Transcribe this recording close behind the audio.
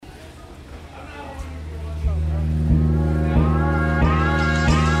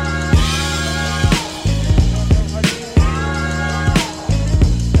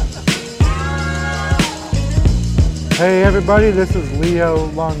Hey everybody, this is Leo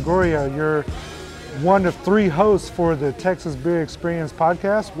Longoria, your one of 3 hosts for the Texas Beer Experience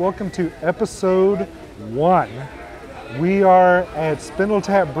podcast. Welcome to episode 1. We are at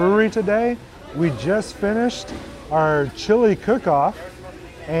SpindleTap Brewery today. We just finished our chili cook-off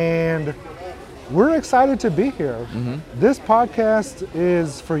and we're excited to be here. This podcast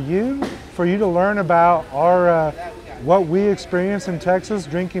is for you to learn about our what we experience in Texas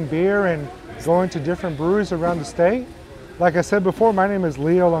drinking beer and going to different breweries around the state. Like I said before, my name is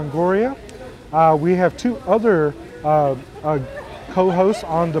Leo Longoria. We have 2 other co-hosts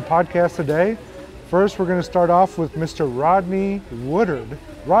on the podcast today. First, we're going to start off with Mr. Rodney Woodard.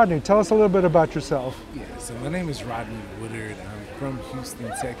 Rodney, tell us a little bit about yourself. Yeah, so my name is Rodney Woodard. I'm from Houston,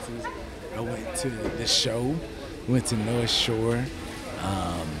 Texas. I went to the show, went to North Shore.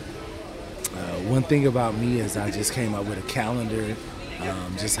 One thing about me is I just came out with a calendar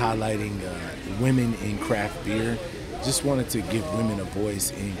just highlighting women in craft beer. Just wanted to give women a voice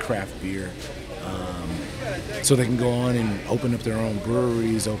in craft beer so they can go on and open up their own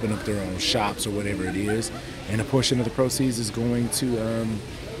breweries, open up their own shops or whatever it is. And a portion of the proceeds is going to,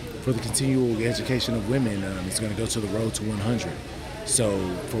 for the continual education of women, it's going to go to the Road to 100. So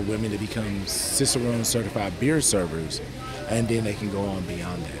for women to become Cicerone certified beer servers, and then they can go on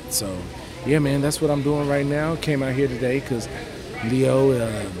beyond that. So yeah, man, that's what I'm doing right now. Came out here today because Leo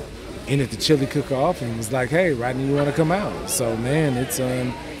ended the chili cook-off and was like, hey, Rodney, you want to come out? So, man, it's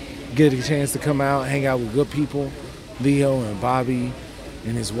get a chance to come out, hang out with good people, Leo and Bobby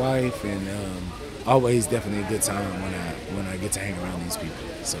and his wife, and always definitely a good time when I get to hang around these people.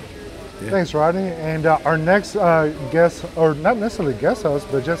 So, yeah. Thanks, Rodney. And our next guest, or not necessarily guest host,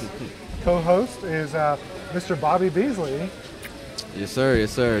 but just co-host is Mr. Bobby Beasley. Yes, sir.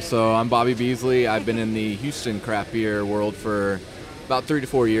 Yes, sir. So I'm Bobby Beasley. I've been in the Houston craft beer world for about 3 to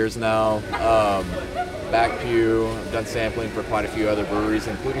 4 years now. Back pew. I've done sampling for quite a few other breweries,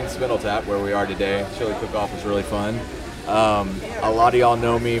 including SpindleTap, where we are today. Chili cook-off was really fun. A lot of y'all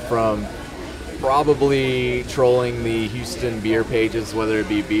know me from probably trolling the Houston beer pages, whether it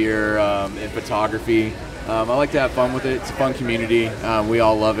be beer and photography. I like to have fun with it. It's a fun community. We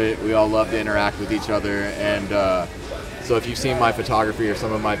all love it. We all love to interact with each other. And so if you've seen my photography or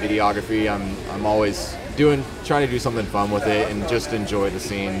some of my videography, I'm always trying to do something fun with it and just enjoy the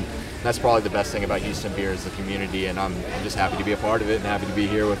scene. That's probably the best thing about Houston beer is the community, and I'm just happy to be a part of it and happy to be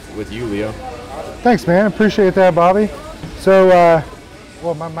here with you, Leo. Thanks, man. Appreciate that, Bobby. So,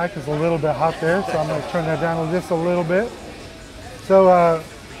 well, my mic is a little bit hot there, so I'm going to turn that down just a little bit. So,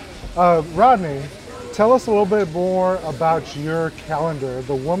 Rodney, tell us a little bit more about your calendar,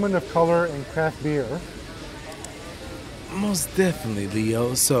 the Woman of Color in Craft Beer. Most definitely,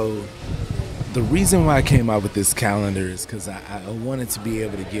 Leo. So the reason why I came out with this calendar is because I wanted to be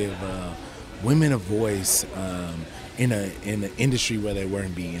able to give women a voice in an industry where they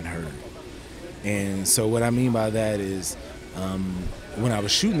weren't being heard. And so what I mean by that is when I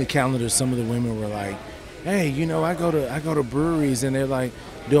was shooting the calendar, some of the women were like, hey, you know, I go to breweries and they're like,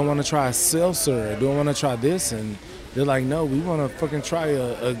 do I want to try a Seltzer? Or do I want to try this? And they're like, no, we want to fucking try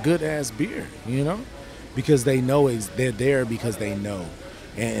a good-ass beer, you know? Because they know they're there because they know.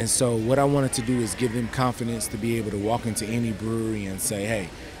 And so what I wanted to do is give them confidence to be able to walk into any brewery and say, hey,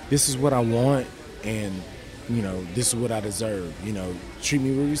 this is what I want and, you know, this is what I deserve. You know, treat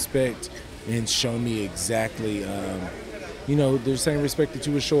me with respect and show me exactly, you know, the same respect that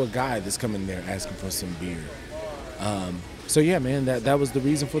you would show a guy that's coming there asking for some beer. So, yeah, man, that was the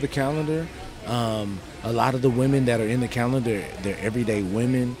reason for the calendar. A lot of the women that are in the calendar, they're everyday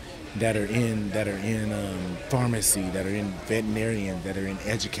women that are in pharmacy, that are in veterinarian, that are in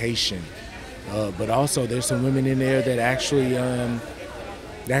education, but also there's some women in there that actually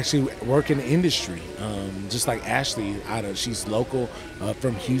work in the industry, just like Ashley. She's local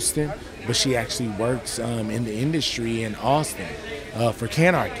from Houston, but she actually works in the industry in Austin for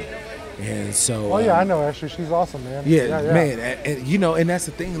Canarchy. And so, oh yeah, I know Ashley. She's awesome, man. Yeah. Man, and you know, and that's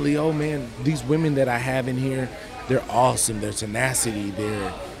the thing, Leo, man. These women that I have in here, they're awesome. Their tenacity,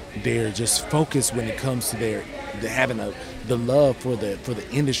 they're just focused when it comes to their having the love for the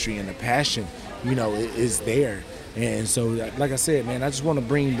industry, and the passion, you know, is there. And so, like I said, man, I just want to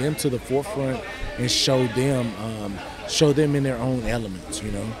bring them to the forefront and show them in their own elements,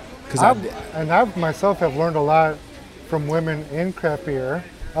 you know. I myself have learned a lot from women in craft beer.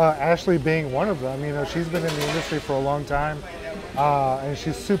 Ashley being one of them. You know, she's been in the industry for a long time, and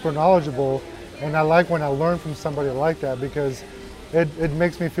she's super knowledgeable. And I like when I learn from somebody like that because it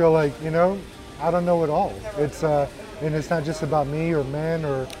makes me feel like, you know, I don't know it all. It's and it's not just about me or men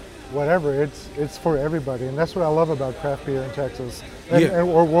or whatever. It's for everybody, and that's what I love about craft beer in Texas,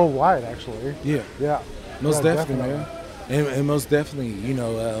 or worldwide actually. Yeah. Yeah. Most Yeah, definitely, man. And most definitely,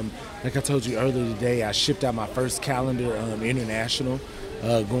 like I told you earlier today, I shipped out my first calendar international,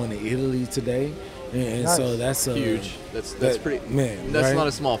 going to Italy today. And Nice. so that's Huge. That's pretty. Man, That's right? not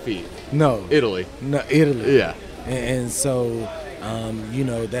a small feat. No. Italy. No, Italy. Yeah. And so,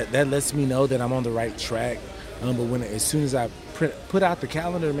 that lets me know that I'm on the right track. But as soon as I put out the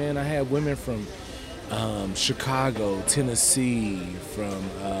calendar, man, I had women from Chicago, Tennessee, from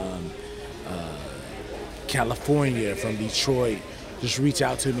California, from Detroit, just reach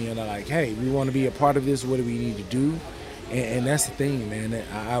out to me and they're like, hey, we want to be a part of this. What do we need to do? And that's the thing, man.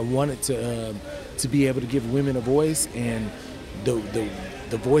 I wanted to be able to give women a voice, and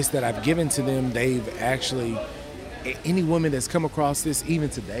the voice that I've given to them, they've actually, any woman that's come across this, even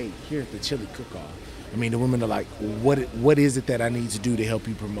today, here at the Chili Cook-Off, I mean, the women are like, what is it that I need to do to help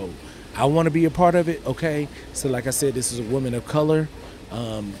you promote? I want to be a part of it, okay? So like I said, this is a woman of color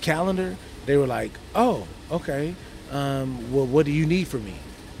calendar. They were like, oh, okay. Well, what do you need from me?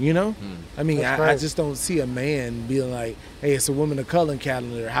 I mean, I just don't see a man being like, hey, it's a woman of color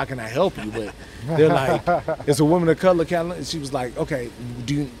calendar. How can I help you? But they're like, it's a woman of color calendar. And she was like, okay,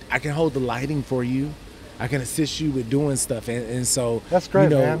 I can hold the lighting for you. I can assist you with doing stuff. And so that's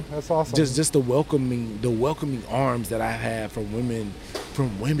great, man. That's awesome. Just the welcoming arms that I have from women,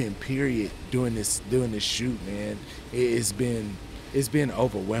 period, doing this shoot, man. It's been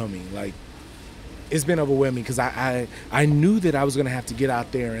overwhelming. Like, it's been overwhelming because I knew that I was going to have to get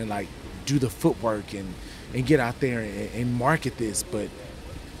out there and like do the footwork and get out there and market this, but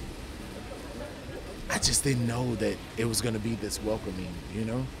I just didn't know that it was going to be this welcoming, Yeah,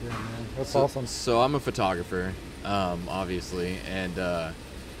 man. That's awesome. So I'm a photographer, obviously, and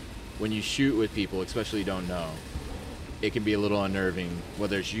when you shoot with people, especially you don't know, it can be a little unnerving,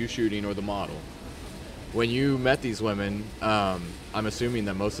 whether it's you shooting or the model. When you met these women, I'm assuming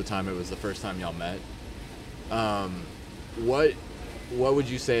that most of the time it was the first time y'all met. What would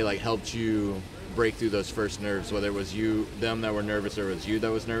you say like helped you break through those first nerves? Whether it was them that were nervous or it was you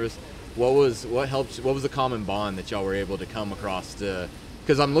that was nervous. What was the common bond that y'all were able to come across to?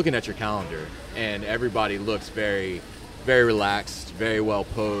 Because I'm looking at your calendar and everybody looks very, very relaxed, very well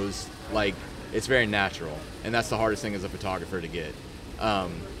posed. Like it's very natural, and that's the hardest thing as a photographer to get.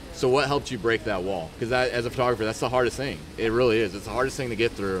 So what helped you break that wall? Because as a photographer, that's the hardest thing. It really is. It's the hardest thing to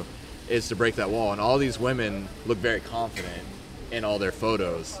get through, is to break that wall. And all these women look very confident in all their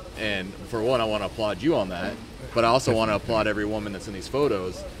photos. And for one, I want to applaud you on that. But I also want to applaud every woman that's in these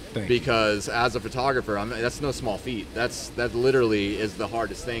photos. Because as a photographer, that's no small feat. That literally is the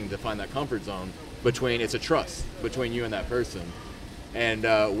hardest thing, to find that comfort zone it's a trust between you and that person. And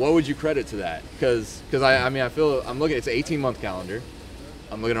what would you credit to that? Because I feel I'm looking. It's an 18-month calendar.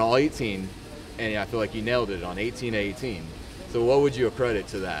 I'm looking at all 18, and I feel like you nailed it on 18 to 18. So what would you accredit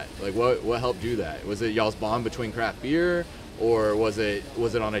to that? Like what helped do that? Was it y'all's bond between craft beer, or was it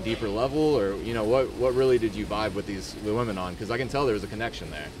on a deeper level, or what really did you vibe with the women on? Because I can tell there was a connection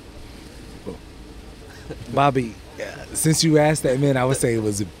there. Bobby, since you asked that, man, I would say it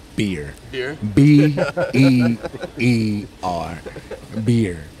was beer. Beer? B-E-E-R.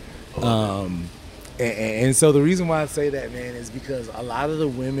 Beer. And so the reason why I say that, man, is because a lot of the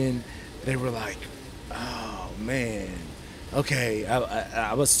women, they were like, oh, man. Okay,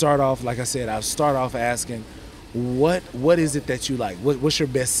 I would start off, like I said, I'll start off asking, what is it that you like? What's your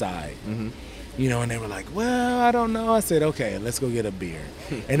best side? Mm-hmm. And they were like, well, I don't know. I said, okay, let's go get a beer.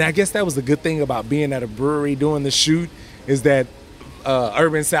 And I guess that was the good thing about being at a brewery doing the shoot, is that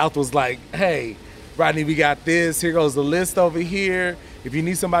Urban South was like, hey, Rodney, we got this. Here goes the list over here. If you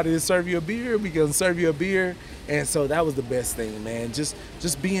need somebody to serve you a beer, we can serve you a beer. And so that was the best thing, man. Just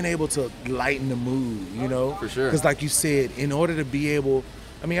being able to lighten the mood, For sure. Because like you said, in order to be able,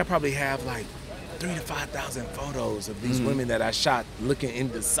 I probably have like 3,000 to 5,000 photos of these women that I shot looking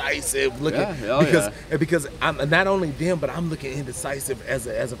indecisive, because I'm not only them, but I'm looking indecisive as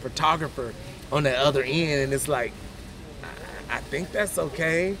a photographer on the other end, and it's like, I think that's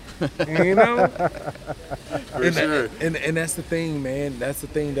okay, For sure. And that's the thing, man. That's the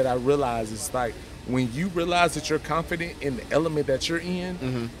thing that I realize. It's like when you realize that you're confident in the element that you're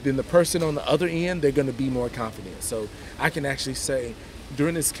in, then the person on the other end, they're going to be more confident. So I can actually say,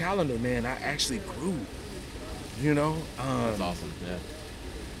 during this calendar, man, I actually grew. That's awesome. Yeah.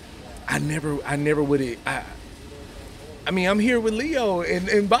 I never would. I'm here with Leo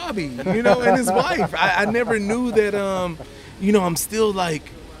and Bobby, and his wife. I never knew that. I'm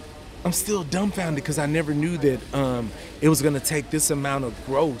still dumbfounded because I never knew that it was gonna take this amount of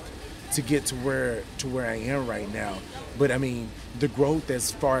growth to get to where I am right now. But the growth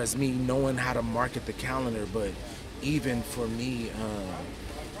as far as me knowing how to market the calendar, but even for me,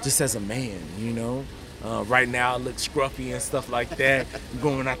 just as a man, Right now I look scruffy and stuff like that.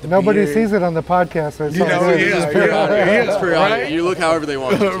 Going out the Nobody beard. sees it on the podcast. So it's You all know, good. yeah, It's pretty honest. yeah, It's pretty honest. right? You look however they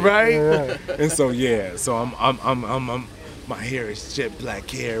want you to. Right? Yeah. And so so I'm my hair is jet black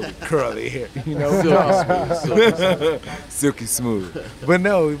hair with curly hair, you know. Silky smooth. Silky smooth. But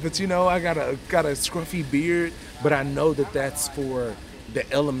I got a scruffy beard, but I know that that's for the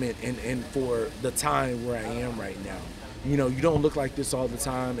element and for the time where I am right now. You don't look like this all the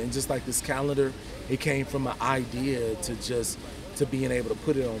time, and just like this calendar, it came from an idea to being able to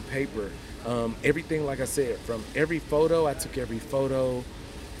put it on paper. Everything, like I said, from every photo, I took every photo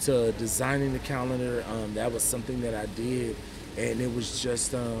to designing the calendar. That was something that I did, and it was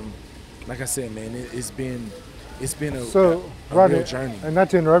just like I said, man, it's been a Rodney, real journey. And not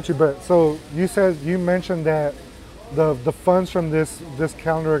to interrupt you, but so you mentioned that the funds from this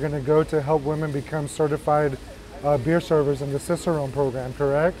calendar are going to go to help women become certified beer servers in the Cicerone program,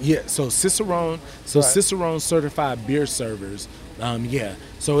 correct? Yeah, so Cicerone, Right. Cicerone certified beer servers.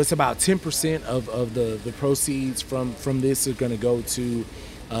 So it's about 10% of the proceeds from this are going to go to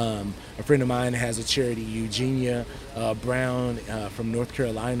a friend of mine has a charity, Eugenia Brown from North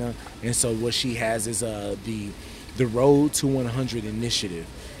Carolina, and so what she has is the Road to 100 initiative.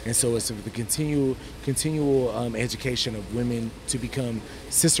 And so it's the continual education of women to become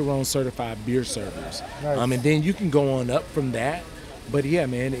Cicerone certified beer servers. Nice. And then you can go on up from that. But yeah,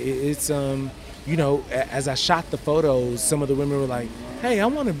 man, it's as I shot the photos, some of the women were like, "Hey, I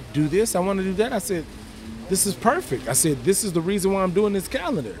want to do this. I want to do that." I said, "This is perfect." I said, "This is the reason why I'm doing this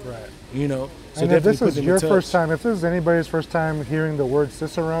calendar." Right. So And if this definitely is put them your in touch. first time, if this is anybody's first time hearing the word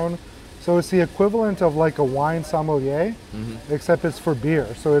Cicerone, so it's the equivalent of like a wine sommelier, except it's for beer.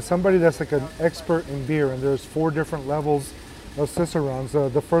 So it's somebody that's like an expert in beer, and there's 4 different levels of Cicerones.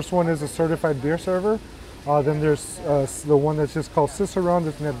 The first one is a certified beer server. Then there's the one that's just called Cicerone.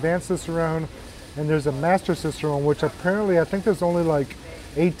 There's an advanced Cicerone, and there's a master Cicerone, which apparently I think there's only like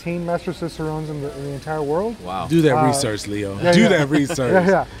 18 master Cicerones in the entire world. Wow. Do that research, Leo. yeah, Do yeah. that research.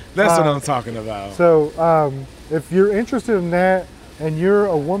 Yeah. That's what I'm talking about. So if you're interested in that and you're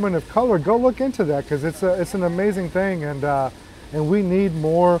a woman of color, go look into that, because it's an amazing thing, and we need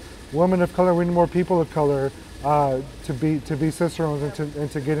more women of color. We need more people of color to be Cicerones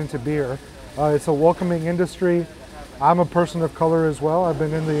and to get into beer. It's a welcoming industry. I'm a person of color as well. I've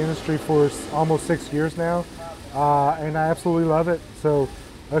been in the industry for almost 6 years now, and I absolutely love it. So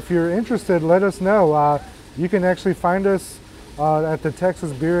if you're interested, let us know. You can actually find us at the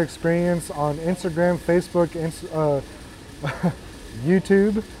Texas Beer Experience on Instagram, Facebook,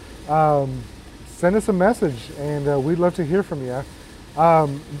 YouTube. Send us a message, and we'd love to hear from you.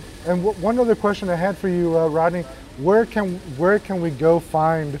 And one other question I had for you, Rodney, where can we go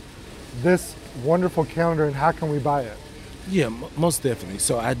find this wonderful calendar, and how can we buy it? Yeah, most definitely.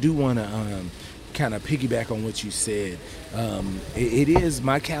 So I do want to kind of piggyback on what you said. It is,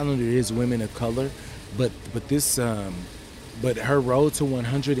 my calendar is women of color, but her Road to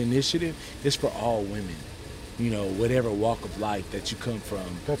 100 initiative is for all women. Whatever walk of life that you come from.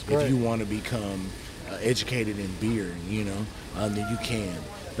 That's great. If you want to become educated in beer, then you can.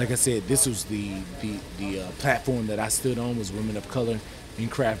 Like I said, this was the platform that I stood on, was women of color in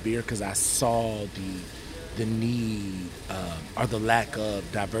craft beer, because I saw the need or the lack of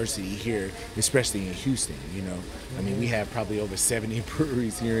diversity here, especially in Houston. I mean, we have probably over 70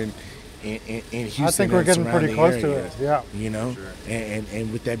 breweries here in Houston. I think we're getting pretty close to it. Yeah. Sure.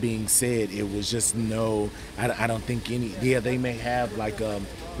 And with that being said, it was just I don't think any. Yeah, they may have like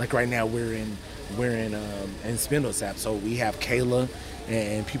right now we're in SpindleTap, so we have Kayla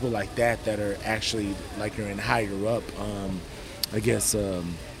and people like that are actually like you're in higher up. I guess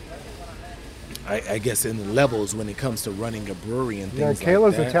in the levels when it comes to running a brewery and things like that. Yeah,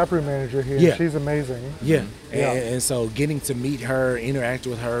 Kayla's the taproom manager here. Yeah. She's amazing. Yeah, Yeah. And so getting to meet her, interact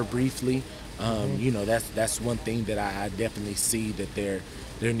with her briefly, that's one thing that I definitely see that there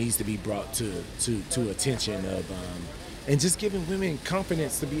needs to be brought to attention of, and just giving women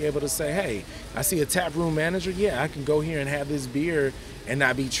confidence to be able to say, hey, I see a taproom manager, yeah, I can go here and have this beer and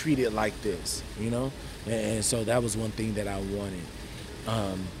not be treated like this, and so that was one thing that I wanted.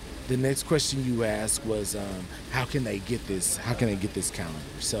 The next question you asked was, how can they get this? How can they get this calendar?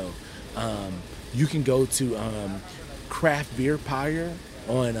 So, you can go to Craft Beer Pyre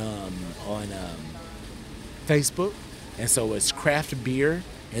on Facebook, and so it's Craft Beer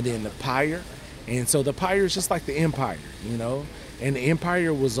and then the Pyre, and so the Pyre is just like the Empire, and the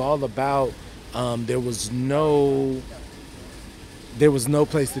Empire was all about there was no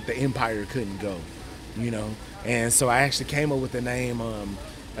place that the Empire couldn't go, and so I actually came up with the name.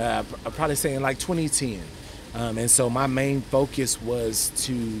 Probably saying like 2010. And so my main focus was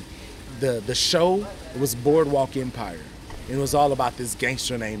to the show was Boardwalk Empire. And it was all about this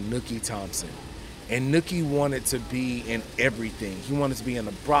gangster named Nookie Thompson. And Nookie wanted to be in everything. He wanted to be in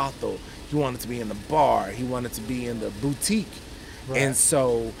the brothel. He wanted to be in the bar. He wanted to be in the boutique. Right. And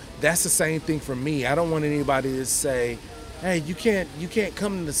so that's the same thing for me. I don't want anybody to say, hey, you can't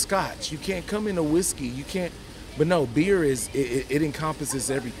come into scotch. You can't come into whiskey. You can't. But no, beer it encompasses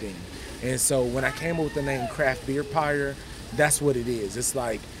everything. And so when I came up with the name Craft Beer Pyre, that's what it is. It's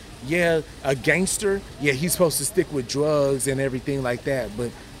like, yeah, a gangster, yeah, he's supposed to stick with drugs and everything like that.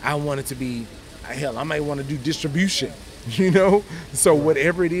 But I want it to be, hell, I might want to do distribution, you know? So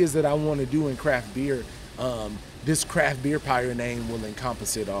whatever it is that I want to do in craft beer, this Craft Beer Pyre name will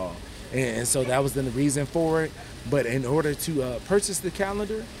encompass it all. And so that was the reason for it. But in order to purchase the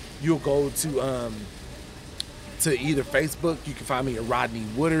calendar, you'll go to either Facebook. You can find me at Rodney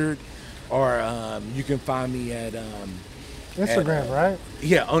Woodard, or you can find me at Instagram, right?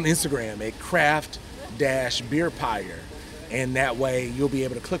 Yeah, on Instagram at craft-beer pyre. And that way you'll be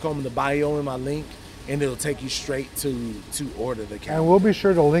able to click on the bio in my link, and it'll take you straight to order the calendar. And we'll be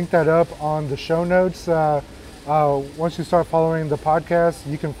sure to link that up on the show notes. Once you start following the podcast,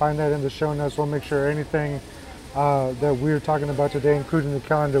 you can find that in the show notes. We'll make sure anything that we're talking about today, including the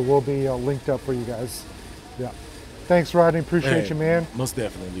calendar, will be linked up for you guys. Yeah. Thanks, Rodney. Appreciate you, man. Most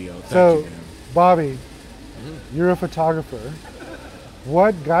definitely, Leo. Thank you, man. Bobby, you're a photographer.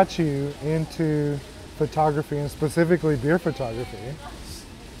 What got you into photography, and specifically beer photography?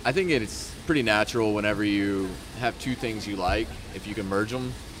 I think it's pretty natural whenever you have two things you like. If you can merge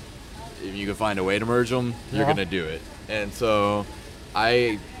them, if you can find a way to merge them, you're going to do it. And so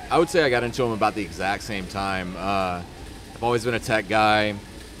I would say I got into them about the exact same time. I've always been a tech guy.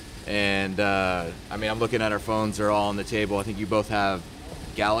 And I'm looking at our phones. They're all on the table. I think you both have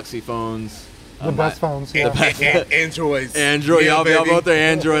Galaxy phones. The best phones, yeah. Androids. Android. Yeah, y'all both are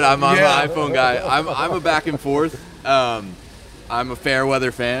Android. I'm an iPhone guy. I'm a back and forth. I'm a fair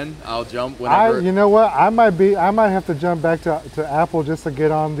weather fan. I'll jump whenever. You know what? I might have to jump back to Apple just to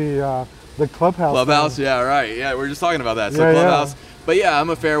get on the Clubhouse. Clubhouse, thing. Yeah, right. Yeah, we were just talking about that. So yeah, Clubhouse. Yeah. But yeah, I'm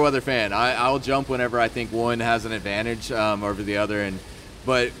a fair weather fan. I'll jump whenever I think one has an advantage over the other.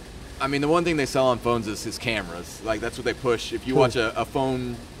 But the one thing they sell on phones is cameras. Like, that's what they push. If you watch a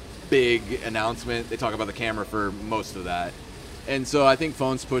phone big announcement, they talk about the camera for most of that. And so I think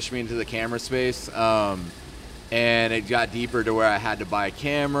phones pushed me into the camera space. And it got deeper to where I had to buy a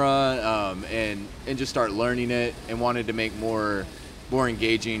camera and just start learning it, and wanted to make more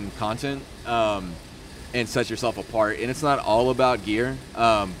engaging content and set yourself apart. And it's not all about gear,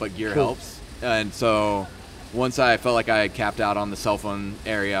 but gear helps. And so once I felt like I had capped out on the cell phone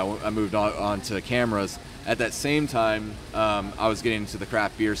area, I moved on to cameras. At that same time, I was getting into the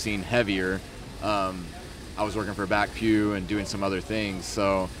craft beer scene heavier. I was working for Back Pew and doing some other things.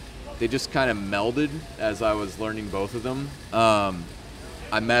 So they just kind of melded as I was learning both of them.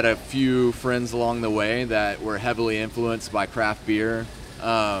 I met a few friends along the way that were heavily influenced by craft beer.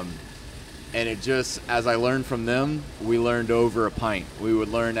 And it just, as I learned from them, we learned over a pint. We would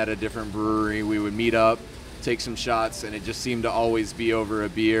learn at a different brewery. We would meet up, take some shots, and it just seemed to always be over a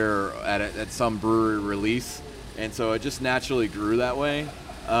beer or at some brewery release. And so it just naturally grew that way.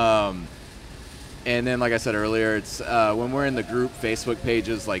 And then, like I said earlier, it's when we're in the group Facebook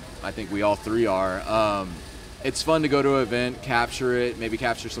pages, like I think we all three are, it's fun to go to an event, capture it, maybe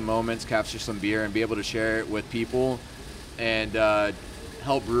capture some moments, capture some beer, and be able to share it with people and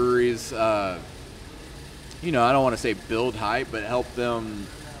help breweries, I don't want to say build hype, but help them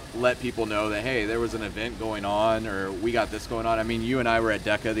let people know that, hey, there was an event going on, or we got this going on. You and I were at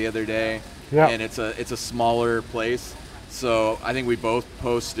Decca the other day, and it's a smaller place. So I think we both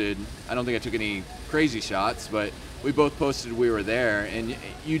posted, I don't think I took any crazy shots, but we both posted we were there. And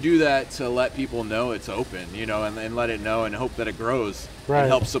you do that to let people know it's open, and let it know and hope that it grows and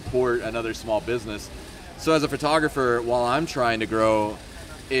help support another small business. So as a photographer, while I'm trying to grow,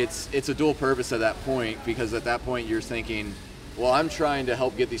 it's a dual purpose at that point, because at that point you're thinking, well, I'm trying to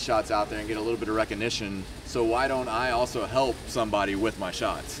help get these shots out there and get a little bit of recognition, so why don't I also help somebody with my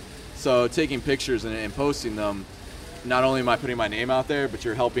shots? So taking pictures and posting them, not only am I putting my name out there, but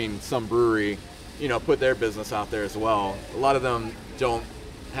you're helping some brewery, put their business out there as well. A lot of them don't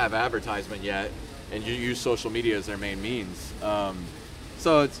have advertisement yet, and you use social media as their main means.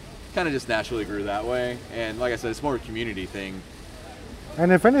 So it's kind of just naturally grew that way. And like I said, it's more a community thing.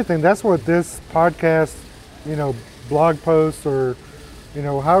 And if anything, that's what this podcast, blog posts, or,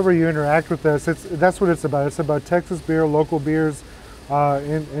 however you interact with us, that's what it's about. It's about Texas beer, local beers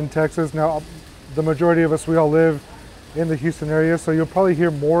in Texas. Now, the majority of us, we all live in the Houston area, so you'll probably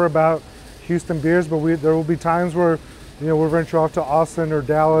hear more about Houston beers, but there will be times where, we'll venture off to Austin or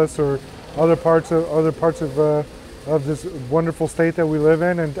Dallas or other parts of this wonderful state that we live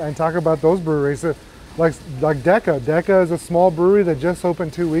in, and talk about those breweries. Like Deca. Deca is a small brewery that just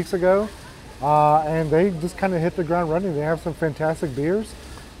opened 2 weeks ago, and they just kind of hit the ground running. They have some fantastic beers.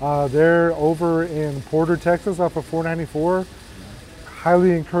 They're over in Porter, Texas, off of 494.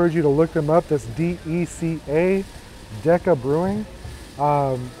 Highly encourage you to look them up. That's DECA, Deca Brewing.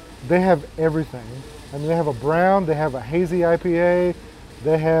 They have everything. I mean, they have a brown, they have a hazy IPA,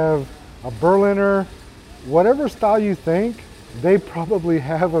 they have a Berliner. Whatever style you think, they probably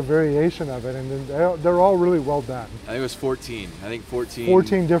have a variation of it, and they're all really well done. I think it was 14.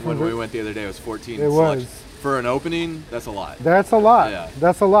 14 different. When we went the other day, it was 14. It was. For an opening, that's a lot. That's a lot. Yeah.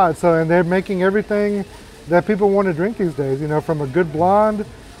 That's a lot. So, and they're making everything that people want to drink these days, from a good blonde,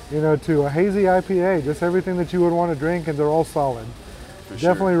 to a hazy IPA, just everything that you would want to drink, and they're all solid.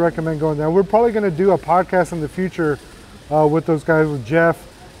 Definitely recommend going there. We're probably going to do a podcast in the future with those guys, with Jeff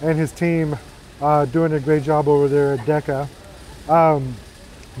and his team doing a great job over there at Deca.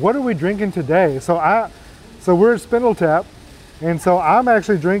 What are we drinking today? So we're at SpindleTap, and so I'm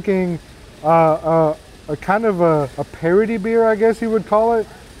actually drinking a kind of a parody beer, I guess you would call it.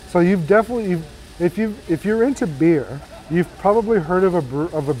 So if you're into beer, you've probably heard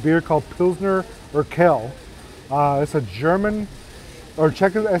of a beer called Pilsner or Kel. It's a German,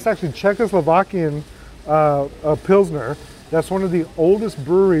 it's actually Czechoslovakian Pilsner. That's one of the oldest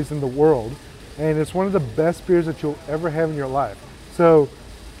breweries in the world, and it's one of the best beers that you'll ever have in your life. So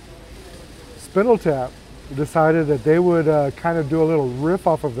SpindleTap decided that they would kind of do a little riff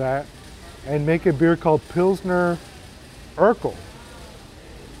off of that and make a beer called Pilsner Urkel.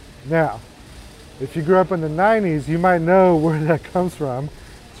 Now, if you grew up in the 90s, you might know where that comes from.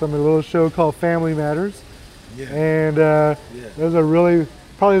 It's from a little show called Family Matters. Yeah. And there's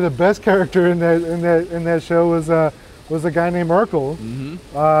probably the best character in that show was a guy named Urkel.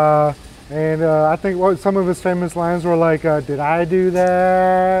 Mm-hmm. And I think some of his famous lines were like, "Did I do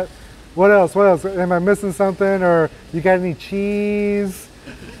that? What else? Am I missing something? Or you got any cheese?"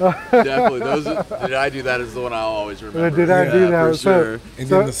 Definitely, "Did I do that" is the one I'll always remember. Did I do that? For sure. And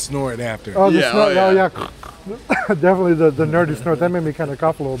then the snort after. Oh, the snort. Oh, yeah. Definitely the nerdy snort. That made me kind of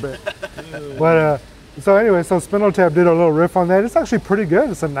cough a little bit. But so anyway, so SpindleTap did a little riff on that. It's actually pretty good.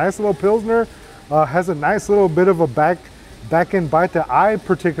 It's a nice little Pilsner. Has a nice little bit of a back end bite that I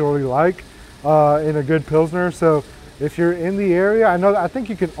particularly like in a good Pilsner. So if you're in the area, I think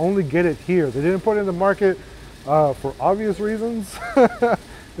you can only get it here. They didn't put it in the market for obvious reasons.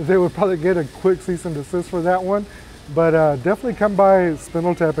 They would probably get a quick cease and desist for that one. But definitely come by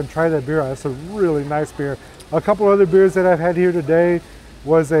SpindleTap and try that beer out. It's a really nice beer. A couple other beers that I've had here today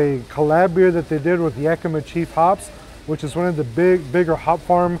was a collab beer that they did with Yakima Chief Hops, which is one of the bigger hop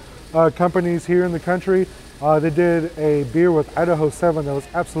farm companies here in the country. They did a beer with Idaho 7 that was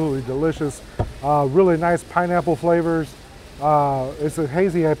absolutely delicious. Really nice pineapple flavors. It's a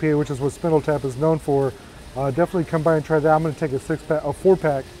hazy IPA, which is what SpindleTap is known for. Definitely come by and try that. I'm going to take a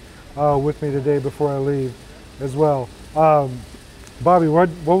 4-pack with me today before I leave as well. Bobby, what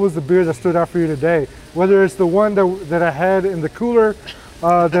was the beer that stood out for you today? Whether it's the one that I had in the cooler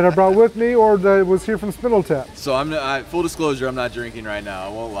that I brought with me, or that was here from SpindleTap. So full disclosure, I'm not drinking right now. I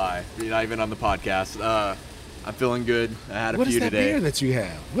won't lie. You're not even on the podcast. I'm feeling good. I had a few today. What is that beer that you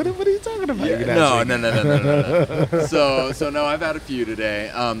have? What are you talking about? Yeah, no. So no, I've had a few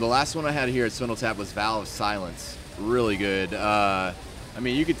today. The last one I had here at SpindleTap was Vow of Silence. Really good.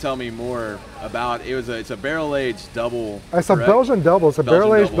 You could tell me more about it. It's a barrel-aged double. It's a Belgian double. It's a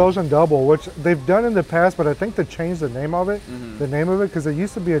barrel-aged Belgian double, which they've done in the past, but I think they changed the name of it. Mm-hmm. The name of it, because it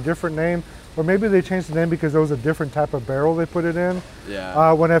used to be a different name, or maybe they changed the name because there was a different type of barrel they put it in.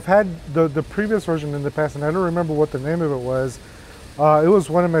 Yeah. When I've had the previous version in the past, and I don't remember what the name of it was was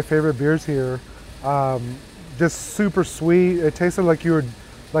one of my favorite beers here. Just super sweet. It tasted like you were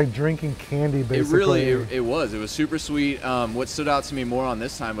like drinking candy, basically. It was super sweet. What stood out to me more on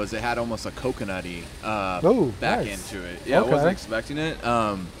this time was it had almost a coconutty back into it. Yeah, okay. I wasn't expecting it.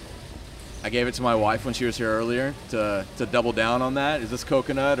 I gave it to my wife when she was here earlier to double down on that. Is this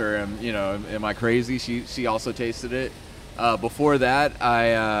coconut, or am I crazy? She also tasted it. Before that,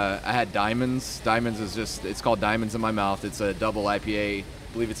 I had Diamonds. Diamonds it's called Diamonds in My Mouth. It's a double IPA.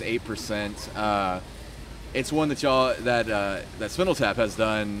 I believe it's 8%. It's one that that SpindleTap has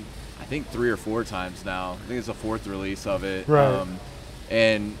done, I think 3 or 4 times now. I think it's the 4th release of it. Right.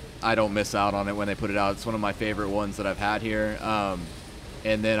 And I don't miss out on it when they put it out. It's one of my favorite ones that I've had here.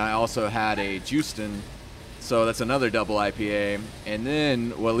 And then I also had a Houston, so that's another double IPA. And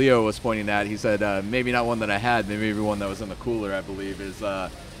then what Leo was pointing at, he said maybe not one that I had, maybe one that was in the cooler, I believe, is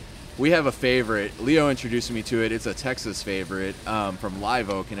we have a favorite. Leo introduced me to it. It's a Texas favorite from Live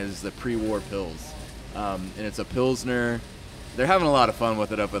Oak, and it is the Pre-War Pils. And it's a Pilsner. They're having a lot of fun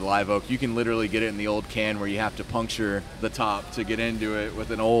with it up at Live Oak. You can literally get it in the old can where you have to puncture the top to get into it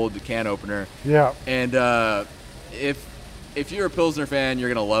with an old can opener. Yeah. And if you're a Pilsner fan, you're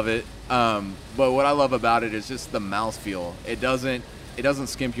gonna love it. But what I love about it is just the mouthfeel. It doesn't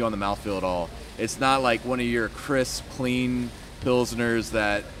skimp you on the mouthfeel at all. It's not like one of your crisp, clean Pilsners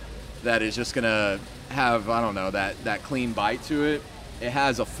that is just gonna have, I don't know, that clean bite to it. It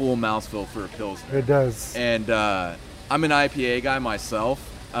has a full mouthfeel for a Pilsner. It does. And I'm an IPA guy myself,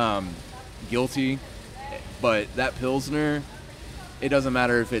 guilty, but that Pilsner, it doesn't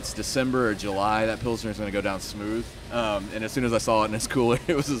matter if it's December or July, that Pilsner is going to go down smooth. And as soon as I saw it in his cooler,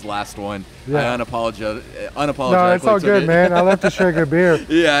 it was his last one. Yeah. I unapologetically No, it's all good, man. I love to share good beer.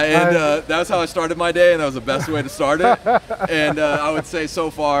 Yeah, and that's how I started my day, and that was the best way to start it. And I would say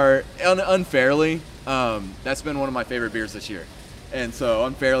so far, unfairly, that's been one of my favorite beers this year. And so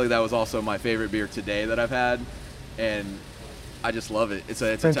unfairly, that was also my favorite beer today that I've had. And I just love it. It's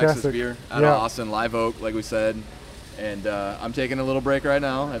a Texas beer out of Austin, Live Oak, like we said. And I'm taking a little break right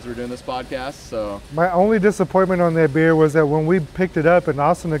now as we're doing this podcast. So my only disappointment on that beer was that when we picked it up in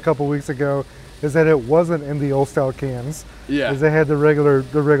Austin a couple weeks ago, is that it wasn't in the old style cans. Yeah. Because they had the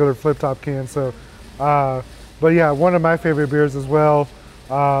regular flip top cans. So, but yeah, one of my favorite beers as well.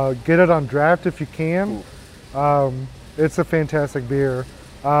 Get it on draft if you can. It's a fantastic beer.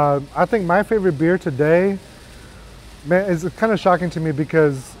 I think my favorite beer today, man, is kind of shocking to me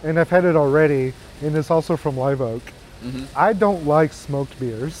because, and I've had it already, and it's also from Live Oak. Mm-hmm. I don't like smoked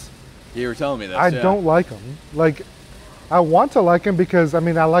beers. You were telling me that. I don't like them. Like, I want to like them because, I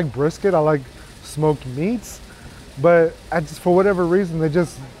mean, I like brisket, I like smoked meats, but I just, for whatever reason, they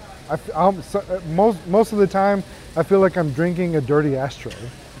just, most of the time, I feel like I'm drinking a dirty ashtray.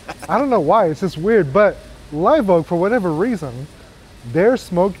 I don't know why, it's just weird, but Live Oak, for whatever reason, their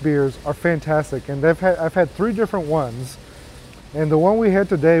smoked beers are fantastic, and I've had 3 different ones, and the one we had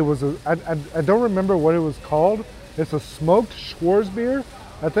today was I don't remember what it was called. It's a smoked Schwarz beer.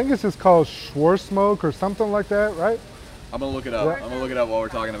 I think it's just called Schwarz Smoke or something like that, right? I'm gonna look it up. Yeah. I'm gonna look it up while we're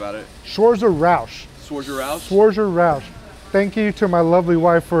talking about it. Schwarzer Rausch. Schwarzer Rausch. Schwarzer Rausch. Thank you to my lovely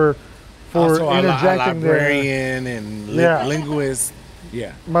wife for also interjecting a librarian and linguist.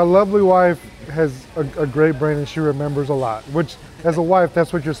 Yeah. My lovely wife has a great brain and she remembers a lot, which as a wife,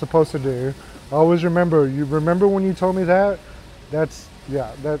 that's what you're supposed to do. Always remember. You remember when you told me that? That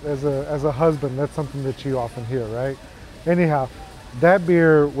as a husband, that's something that you often hear, right? Anyhow, that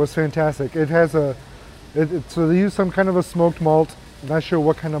beer was fantastic. It has so they use some kind of a smoked malt. I'm not sure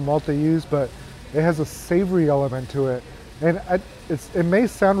what kind of malt they use, but it has a savory element to it. And it may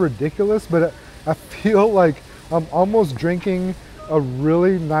sound ridiculous, but I feel like I'm almost drinking a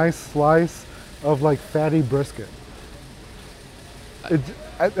really nice slice of like fatty brisket. I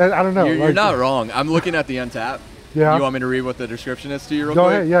don't know. You're not wrong. I'm looking at the Untapped. Yeah. You want me to read what the description is to you real quick? Go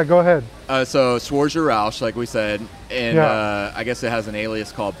ahead. Yeah, go ahead. So Schwarzer Rausch, like we said, and I guess it has an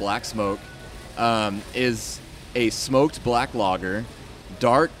alias called Black Smoke, is a smoked black lager,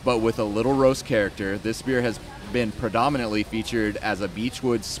 dark but with a little roast character. This beer has been predominantly featured as a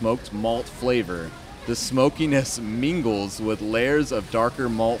Beechwood smoked malt flavor. The smokiness mingles with layers of darker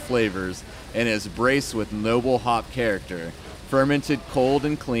malt flavors and is braced with noble hop character. Fermented cold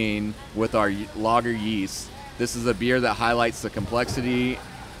and clean with our lager yeast, this is a beer that highlights the complexity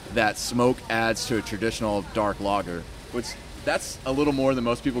that smoke adds to a traditional dark lager, which that's a little more than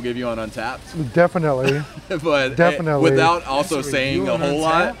most people give you on Untapped. Definitely. But definitely. Without also saying a whole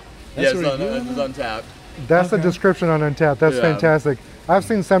lot. Yes, this is Untapped. That's the description on Untapped. That's fantastic. I've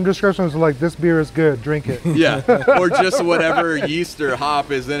seen some descriptions like, this beer is good, drink it. Yeah, or just whatever yeast or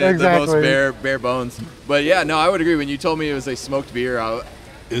hop is in it, exactly. The most bare bones. But yeah, no, I would agree. When you told me it was a smoked beer,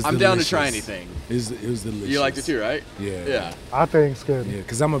 I'm down to try anything. It was delicious. You liked it too, right? Yeah. Yeah. I think it's good. Yeah,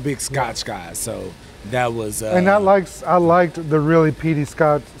 because I'm a big Scotch guy, so that was... and I liked the really peaty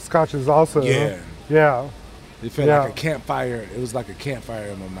Scotches also. Yeah. Yeah. It felt like a campfire. It was like a campfire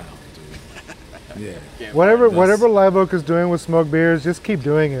in my mouth. Yeah. Whatever Live Oak is doing with smoked beers, just keep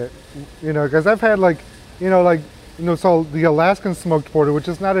doing it. You know, because I've had so the Alaskan Smoked Porter, which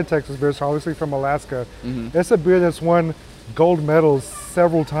is not a Texas beer, it's obviously from Alaska. Mm-hmm. It's a beer that's won gold medals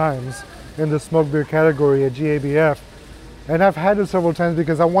several times in the smoked beer category at GABF. And I've had it several times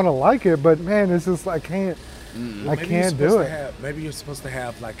because I want to like it, but man, it's just, I can't do it. Maybe you're supposed to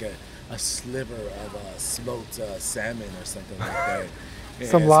have like a sliver of smoked salmon or something like that. Yeah,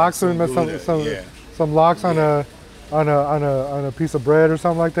 some lox on a piece of bread or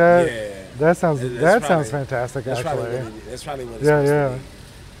something like that. Yeah, that sounds fantastic. That's actually, that's probably what it's supposed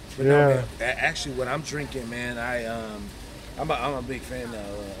to be. But no, man, actually, what I'm drinking, man, I'm a big fan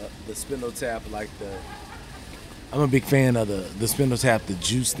of the SpindleTap, I'm a big fan of the SpindleTap, the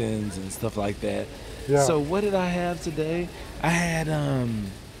juice thins and stuff like that. Yeah. So what did I have today? I had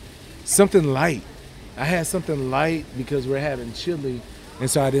something light. I had something light because we're having chili, and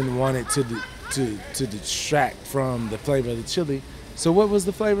so I didn't want it to detract from the flavor of the chili. So what was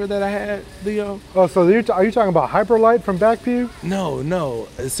the flavor that I had, Leo? Oh, so are you talking about Hyper Light from Backview? No.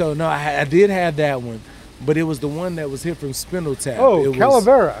 So no, I did have that one, but it was the one that was here from SpindleTap. Oh, it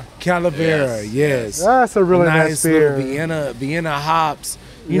Calavera. Calavera, yes. That's a really nice beer. Little Vienna hops.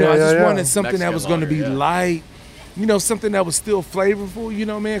 I just wanted something that was going to be light. Something that was still flavorful.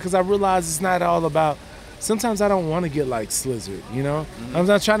 Man, because I realized it's not all about. Sometimes I don't want to get like slizzard. Mm-hmm. I'm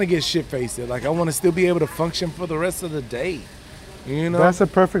not trying to get shit faced. Like I want to still be able to function for the rest of the day. That's a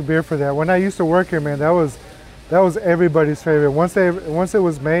perfect beer for that. When I used to work here, man, that was everybody's favorite. Once it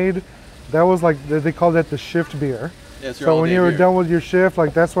was made, that was like they called that the shift beer. Yeah, so when you were done with your shift,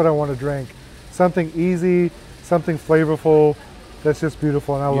 like that's what I want to drink. Something easy, something flavorful. That's just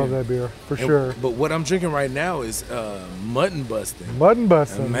beautiful, and I love that beer for sure. But what I'm drinking right now is Mutton Bustin'. Mutton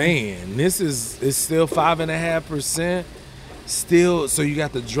Bustin'. Man, it's still 5.5%. Still, so you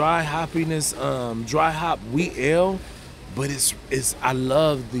got the dry hoppiness, dry hop wheat ale. But I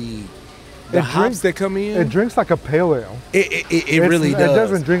love the hops that come in. It drinks like a pale ale. It really does. It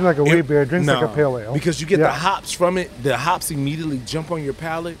doesn't drink like a wheat beer. It drinks like a pale ale. Because you get the hops from it. The hops immediately jump on your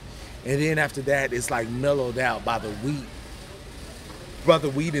palate. And then after that, it's like mellowed out by the wheat.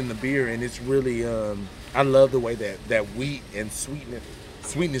 In the beer. And it's really, I love the way that wheat and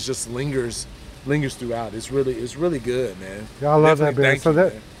sweetness just lingers throughout. It's really good, man. Yeah, I love that beer.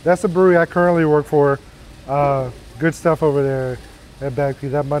 So that's the brewery I currently work for. Good stuff over there at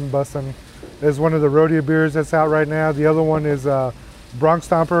Backview. That Mutton Bustin' is one of the rodeo beers that's out right now. The other one is Bronx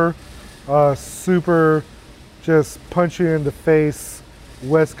Stomper, super just punch you in the face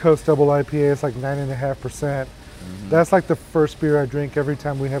West Coast double IPA. It's like 9.5%. Mm-hmm. That's like the first beer I drink every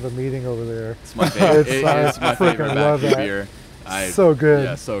time we have a meeting over there. It's my favorite. It's my favorite Backview beer. So good.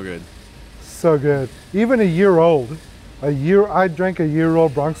 Yeah, so good. So good. Even a year old. I drank a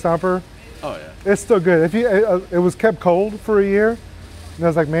year-old Bronx Stomper. Oh yeah. It's still good. It was kept cold for a year, and I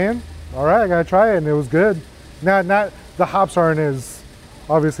was like, man, all right, I gotta try it, and it was good. Not the hops aren't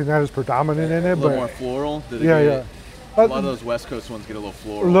obviously not as predominant in it, a but little more floral. Yeah. A lot of those West Coast ones get a little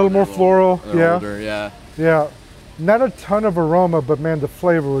floral. A little more floral. Yeah. Older, yeah. Yeah. Not a ton of aroma, but man, the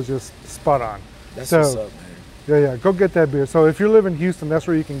flavor was just spot on. That's what's up, man. Yeah. Go get that beer. So if you live in Houston, that's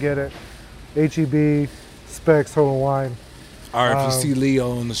where you can get it. HEB, Specs, Total Wine. Or if you see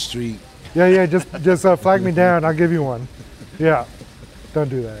Leo on the street. Yeah, just flag me down. I'll give you one. Yeah, don't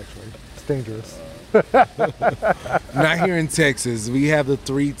do that. Actually, it's dangerous. Not here in Texas. We have the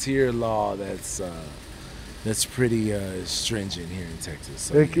 3-tier law that's pretty stringent here in Texas.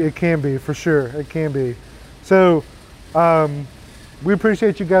 So, it can be for sure. It can be. So, we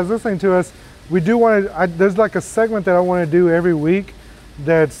appreciate you guys listening to us. We do want to. There's like a segment that I want to do every week.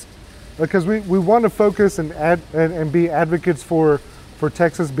 That's because we want to focus and be advocates for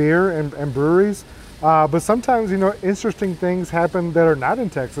Texas beer and breweries, but sometimes interesting things happen that are not in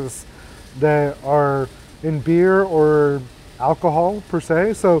Texas, that are in beer or alcohol per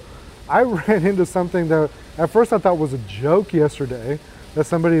se. So I ran into something that at first I thought was a joke yesterday that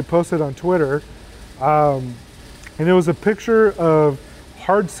somebody posted on Twitter, and it was a picture of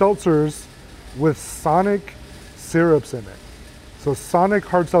hard seltzers with Sonic syrups in it. So Sonic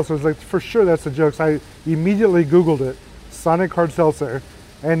hard seltzers, like for sure that's a joke. So I immediately Googled it. Sonic hard seltzer,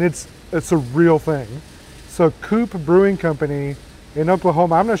 and it's a real thing. So Coop Brewing Company in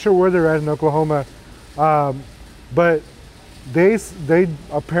Oklahoma, I'm not sure where they're at in Oklahoma, but they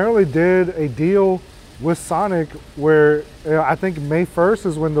apparently did a deal with Sonic where I think May 1st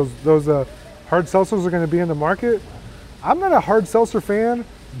is when those hard seltzers are going to be in the market. I'm not a hard seltzer fan,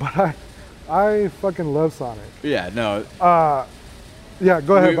 but I fucking love Sonic. Yeah, no. Yeah,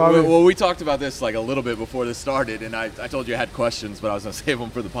 go ahead, Bobby. Well, we talked about this like a little bit before this started, and I told you I had questions, but I was going to save them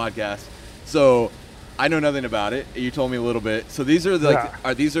for the podcast. So I know nothing about it. You told me a little bit. So these are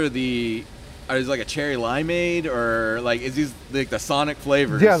are these like a cherry limeade, or like is these like the Sonic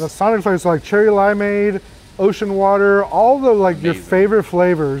flavors? Yeah, the Sonic flavors, so like cherry limeade, ocean water, all the like your favorite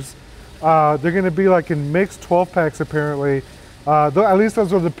flavors. They're going to be like in mixed 12 packs apparently. At least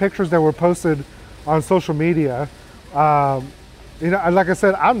those were the pictures that were posted on social media. Like I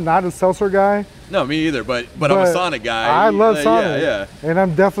said, I'm not a seltzer guy. No, me either. But I'm a Sonic guy. I love Sonic. Yeah. And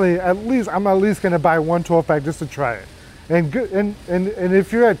I'm definitely I'm at least going to buy one 12-pack just to try it. And good. And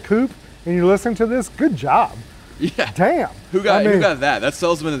if you're at Coop and you're listening to this, good job. Yeah. Damn. Who got that? That's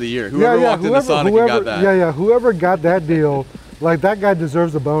Salesman of the Year. Whoever walked into Sonic and got that. Yeah. Whoever got that deal, like that guy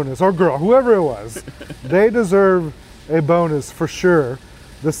deserves a bonus, or girl, whoever it was, they deserve a bonus for sure.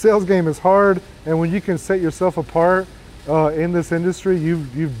 The sales game is hard, and when you can set yourself apart in this industry,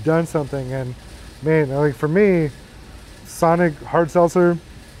 you've done something. And man, like for me, Sonic hard seltzer,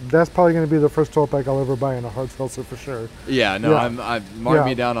 that's probably going to be the first 12-pack I'll ever buy in a hard seltzer for sure. Yeah, no, yeah. Mark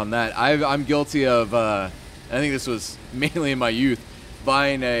me down on that. I'm guilty of. I think this was mainly in my youth,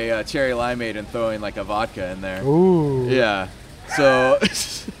 buying a cherry limeade and throwing like a vodka in there. Ooh. Yeah. So.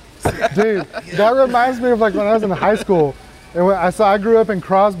 Dude, that reminds me of like when I was in high school. And I grew up in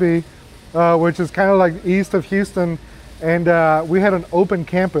Crosby, which is kind of like east of Houston, and we had an open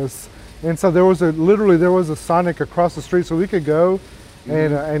campus, and so there was a Sonic across the street, so we could go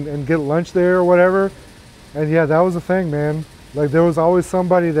and get lunch there or whatever. And yeah, that was the thing, man. Like there was always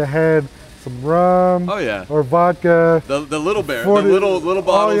somebody that had some rum, or vodka. The little bear, 40, the little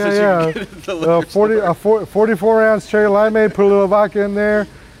bottles that you can get at the liquor store. 44-ounce cherry limeade, put a little vodka in there,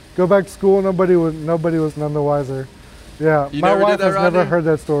 go back to school. Nobody was none the wiser. Yeah, my wife has never heard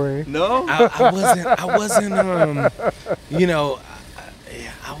that story. No, I wasn't. I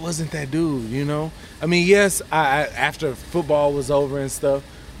wasn't that dude. You know, I mean, yes, I after football was over and stuff,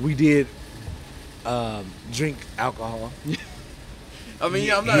 we did drink alcohol. I mean,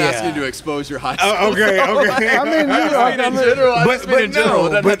 I'm not asking you to expose your high school. Okay. I mean, in general, it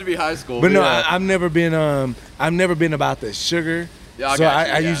doesn't have to be high school. But no, I've never been about the sugar. Yeah, so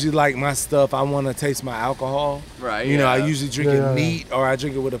I usually like my stuff. I want to taste my alcohol. Right. You know, I usually drink it neat, or I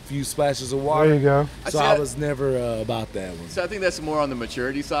drink it with a few splashes of water. There you go. So I was never about that one. So I think that's more on the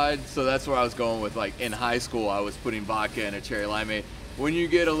maturity side. So that's where I was going with, like, in high school, I was putting vodka in a cherry limeade. When you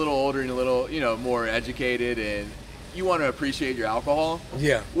get a little older and a little, more educated and you want to appreciate your alcohol.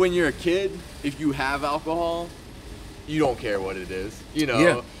 Yeah. When you're a kid, if you have alcohol, you don't care what it is.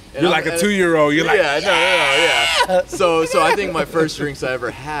 Yeah. You're like a 2-year-old. You're like, yeah. So I think my first drinks I ever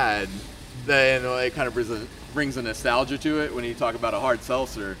had, then it kind of brings a nostalgia to it when you talk about a hard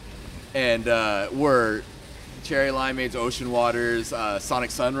seltzer, and were cherry limeades, ocean waters,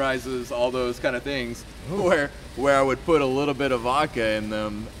 Sonic Sunrises, all those kind of things, where I would put a little bit of vodka in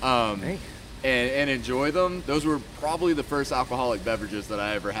them and enjoy them. Those were probably the first alcoholic beverages that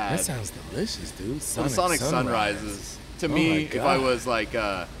I ever had. That sounds delicious, dude. Sonic Sunrises. To me, if I was like,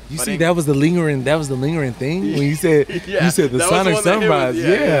 you see, that was the lingering thing when you said the Sonic Sunrise.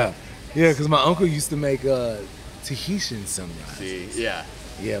 Yeah, because my uncle used to make Tahitian sunrises. See, yeah,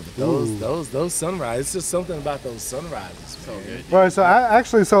 but those sunrises, it's just something about those sunrises. So good. Right. So I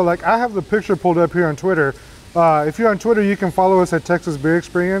have the picture pulled up here on Twitter. If you're on Twitter, you can follow us at Texas Beer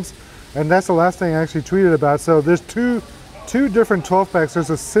Experience, and that's the last thing I actually tweeted about. So there's two different 12-packs. There's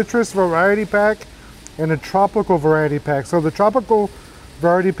a citrus variety pack and a tropical variety pack. So the tropical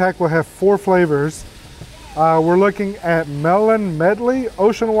variety pack will have 4 flavors. We're looking at melon medley,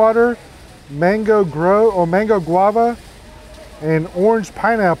 ocean water, mango guava, and orange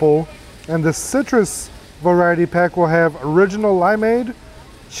pineapple. And the citrus variety pack will have original limeade,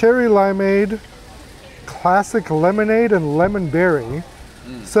 cherry limeade, classic lemonade, and lemon berry.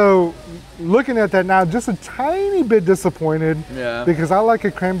 So looking at that now, just a tiny bit disappointed because I like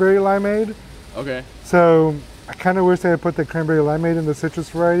a cranberry limeade. Okay. So I kind of wish they had put the cranberry limeade in the citrus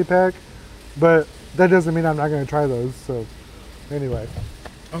variety pack, but that doesn't mean I'm not going to try those. So anyway.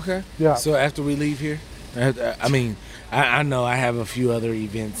 Okay. Yeah. So after we leave here, I know I have a few other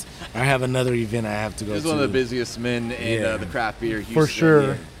events. I have another event I have to go to. He's one of the busiest men in the craft beer Houston. For sure.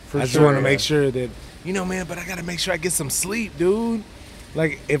 Yeah. I just want to make sure that, man, but I got to make sure I get some sleep, dude.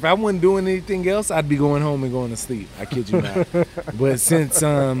 Like, if I wasn't doing anything else, I'd be going home and going to sleep. I kid you not. But since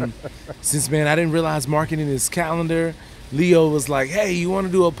man, I didn't realize marketing his calendar, Leo was like, hey, you want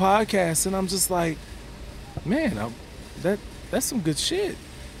to do a podcast? And I'm just like, man, that's some good shit.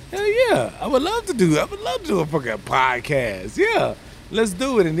 Hell yeah. I would love to do a fucking podcast. Yeah, let's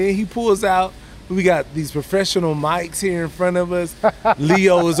do it. And then he pulls out, we got these professional mics here in front of us.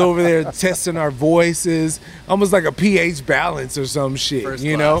 Leo is over there testing our voices, almost like a pH balance or some shit. First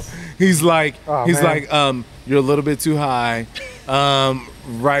you class. know, he's like, man. You're a little bit too high,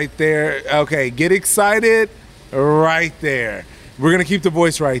 right there. Okay, get excited, right there. We're gonna keep the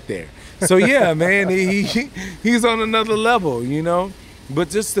voice right there. So yeah, man, he's on another level,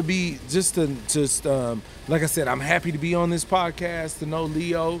 But like I said, I'm happy to be on this podcast, to know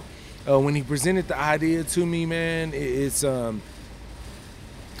Leo. When he presented the idea to me, man, it's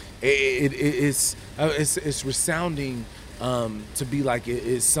resounding to be like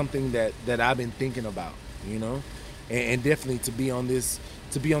it's something that I've been thinking about, and definitely to be on this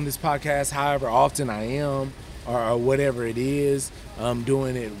podcast, however often I am, or whatever it is,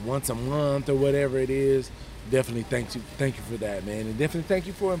 doing it once a month or whatever it is. Definitely thank you for that, man, and definitely thank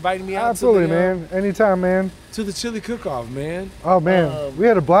you for inviting me out. Absolutely, man. Anytime, man. To the chili cook-off, man. Oh man, we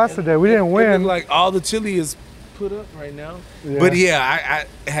had a blast today. We didn't win. Like all the chili is put up right now. Yeah. But yeah,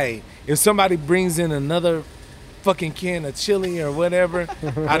 hey, if somebody brings in another fucking can of chili or whatever,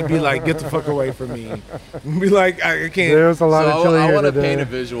 I'd be like, get the fuck away from me. Be like, I can't. There's a lot of chili I here want to today. paint a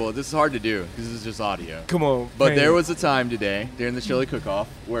visual. This is hard to do because this is just audio. Come on. But there was a time today during the chili cook-off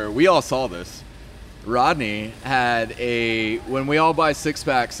where we all saw this. Rodney had when we all buy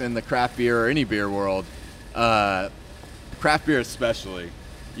 6-packs in the craft beer or any beer world, craft beer especially,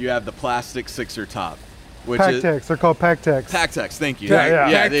 you have the plastic sixer top. Pack-Tex. They're called Pack-Tex. Pack-Tex, thank you.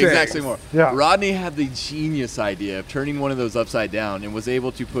 Yeah. The exact same one. Yeah. Rodney had the genius idea of turning one of those upside down and was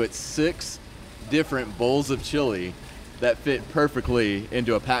able to put 6 different bowls of chili that fit perfectly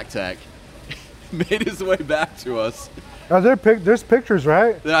into a Pack-Tex. Made his way back to us. There's pictures,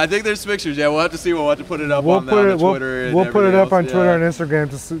 right? Yeah, I think there's pictures. Yeah, we'll have to see. We'll have to put it up on Twitter. We'll put it up on else. Twitter and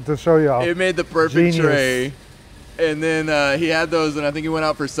Instagram to show y'all. It made the perfect Genius. tray. And then he had those, and I think he went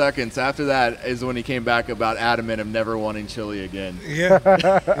out for seconds. After that is when he came back about adamant of never wanting chili again. Yeah.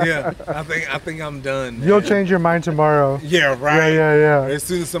 I think I'm done. Man. You'll change your mind tomorrow. Yeah, right. Yeah. As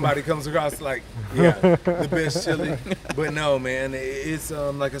soon as somebody comes across, like, the best chili. But no, man, it's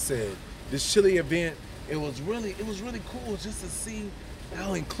like I said, this chili event. It was really cool just to see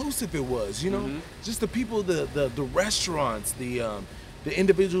how inclusive it was. You know, just the people, the restaurants, the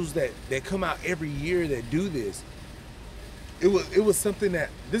individuals that come out every year that do this. It was something that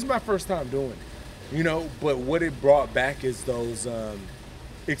this is my first time doing it, you know. But what it brought back is those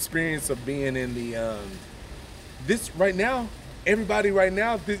experience of being in the this right now. Everybody right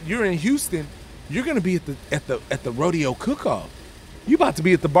now, you're in Houston, you're gonna be at the rodeo cook-off. You about to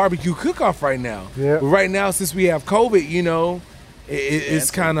be at the barbecue cook-off right now. Yeah. But right now, since we have COVID, you know,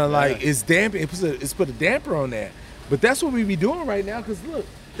 it's kind of like it's damp. It's put a damper on that. But that's what we be doing right now. Cause look,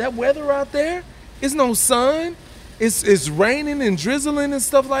 that weather out there, it's no sun. It's raining and drizzling and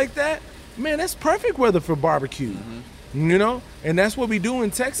stuff like that. Man, that's perfect weather for barbecue. You know, and that's what we do in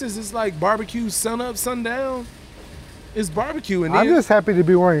Texas. It's like barbecue, sun up, sundown. It's barbecue. And I'm just happy to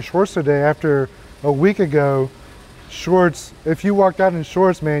be wearing shorts today after a week ago. Shorts. If you walked out in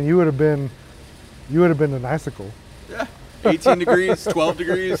shorts, man, you would have been an icicle. Yeah, 18 degrees, 12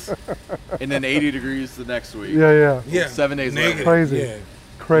 degrees, and then 80 degrees the next week. Yeah. 7 days later. Crazy. Yeah.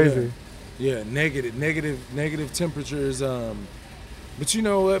 Crazy. Yeah, negative temperatures. But you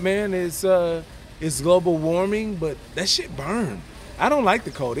know what, man? It's global warming, but that shit burned. I don't like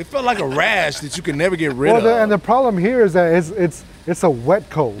the cold. It felt like a rash that you can never get rid of. And the problem here is that it's a wet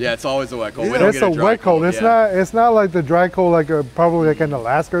cold. Yeah, it's always a wet cold. Yeah. We don't It's get a dry wet cold. It's not like the dry cold probably like in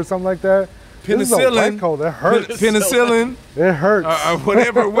Alaska or something like that. This is a wet cold. It hurts. Penicillin. It hurts.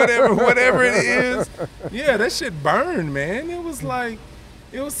 Whatever it is. Yeah, that shit burned, man. It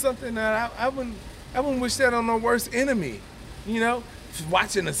was something that I wouldn't wish that on no worst enemy. You know,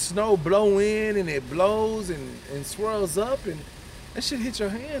 watching the snow blow in and it blows and swirls up and that shit hit your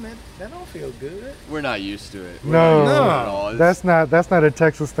hand. That don't feel good. We're not used to it. No, at all. that's not a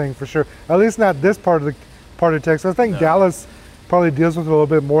Texas thing for sure. At least not this part of Texas. I think Dallas probably deals with it a little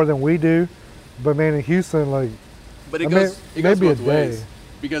bit more than we do. But man, in Houston, But it goes maybe both a ways. day.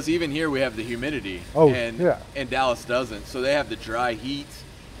 Because even here we have the humidity. Oh, and Dallas doesn't. So they have the dry heat.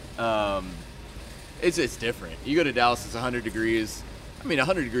 It's different. You go to Dallas, it's 100 degrees. I mean,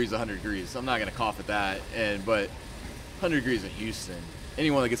 100 degrees is 100 degrees. I'm not going to cough at that. But 100 degrees in Houston.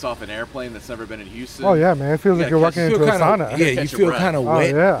 Anyone that gets off an airplane that's never been in Houston. Oh yeah, man! It feels like you're walking into a sauna. Yeah, you feel kind of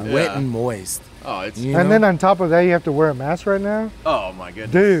wet, wet and moist. Oh, it's. Then on top of that, you have to wear a mask right now. Oh my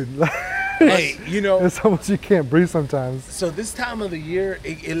goodness, dude! Hey, you know, it's almost you can't breathe sometimes. So this time of the year,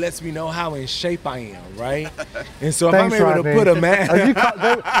 it lets me know how in shape I am, right? And so if Thanks, I'm able Rodney. to put a mask,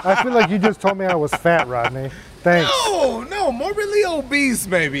 I feel like you just told me I was fat, Rodney. Thanks. No, morbidly obese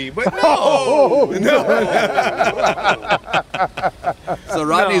maybe, but no. So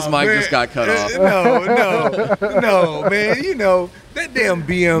Rodney's mic just got cut off. No, man. You know that damn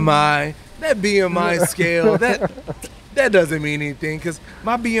BMI, that BMI scale, that doesn't mean anything because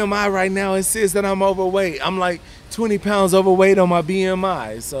my BMI right now it says that I'm overweight. I'm like 20 pounds overweight on my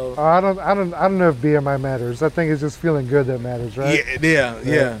BMI. So I don't know if BMI matters. I think it's just feeling good that matters, right?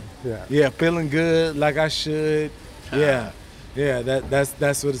 Yeah. Feeling good like I should. Yeah.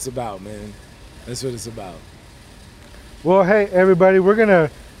 That's what it's about, man. That's what it's about. Well, hey everybody, we're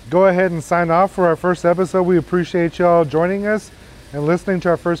gonna go ahead and sign off for our first episode. We appreciate y'all joining us and listening to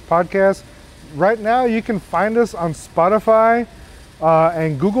our first podcast. Right now, you can find us on Spotify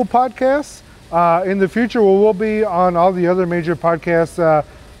and Google Podcasts. In the future, we'll be on all the other major podcast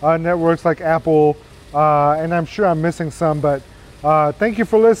networks like Apple, and I'm sure I'm missing some, but thank you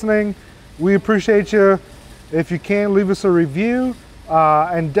for listening. We appreciate you. If you can, leave us a review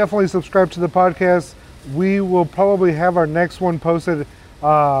and definitely subscribe to the podcast. We will probably have our next one posted,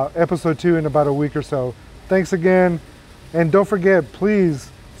 episode 2, in about a week or so. Thanks again. And don't forget,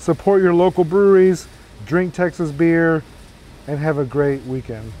 please support your local breweries, drink Texas beer, and have a great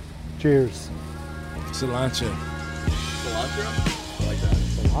weekend. Cheers. Cilantro. Cilantro? I like that.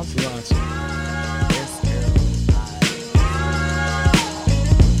 Cilantro.